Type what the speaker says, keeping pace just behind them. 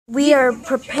We are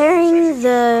preparing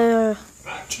the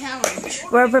challenge.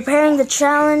 We're preparing the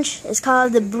challenge. It's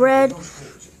called the bread,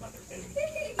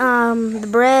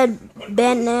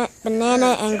 banana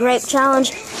and grape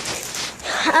challenge.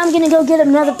 I'm gonna go get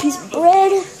another piece of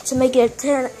bread to make it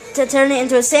turn it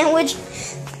into a sandwich.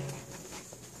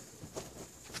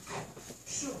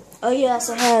 Oh yeah,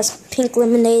 so it has pink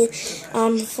lemonade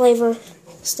flavor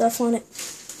stuff on it.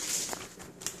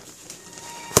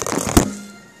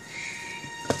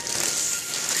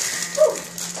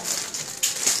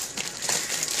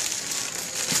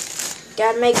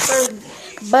 Gotta make sure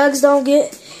bugs don't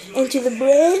get into the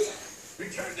bread.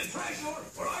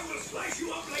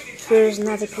 Here's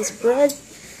another piece of bread.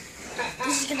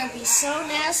 This is gonna be so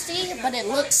nasty, but it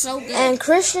looks so good. And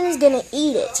Christian's gonna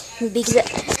eat it because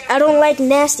I don't like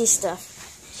nasty stuff.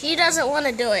 He doesn't want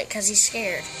to do it because he's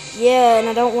scared. Yeah, and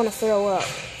I don't want to throw up.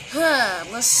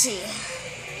 Let's see.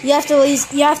 You have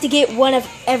to get one of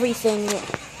everything,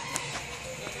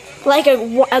 like a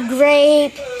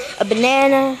grape, a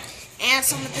banana, and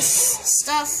some of this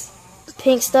stuff.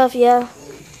 Pink stuff, yeah.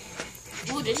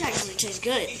 Ooh, this actually tastes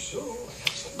good.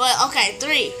 But okay,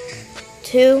 3,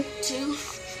 2,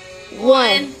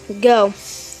 1, go.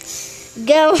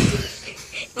 Go.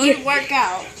 You work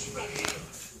out.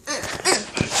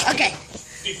 Okay.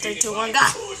 3, 2, 1, go.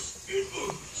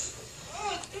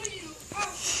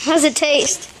 How's it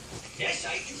taste?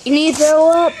 You need to throw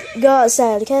up? Go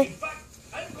outside, okay?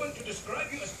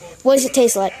 What does it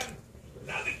taste like?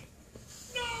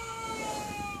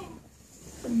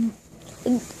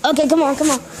 Okay, come on. Go.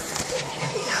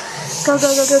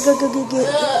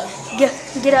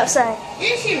 Get outside.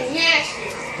 This is nasty.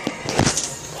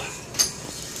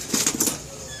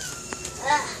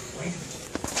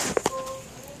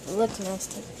 It looks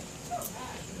nasty.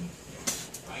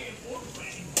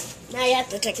 Now you have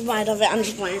to take a bite of it. I'm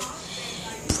just playing.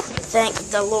 Thank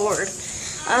the Lord.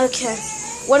 Okay.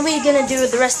 What are we gonna do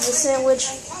with the rest of the sandwich?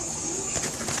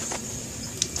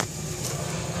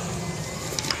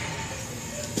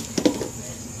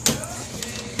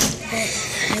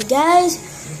 Hey guys,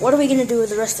 what are we gonna do with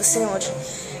the rest of the sandwich?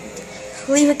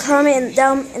 Leave a comment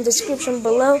down in the description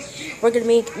below. We're gonna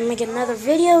make another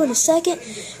video in a second.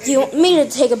 Do you want me to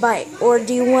take a bite, or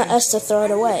do you want us to throw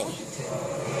it away?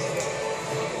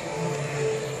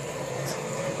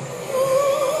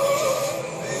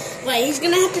 Wait, he's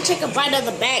gonna have to take a bite of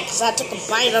the back because I took a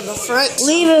bite of the front.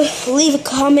 Leave a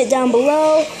comment down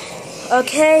below.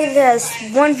 Okay, there's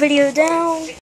one video down.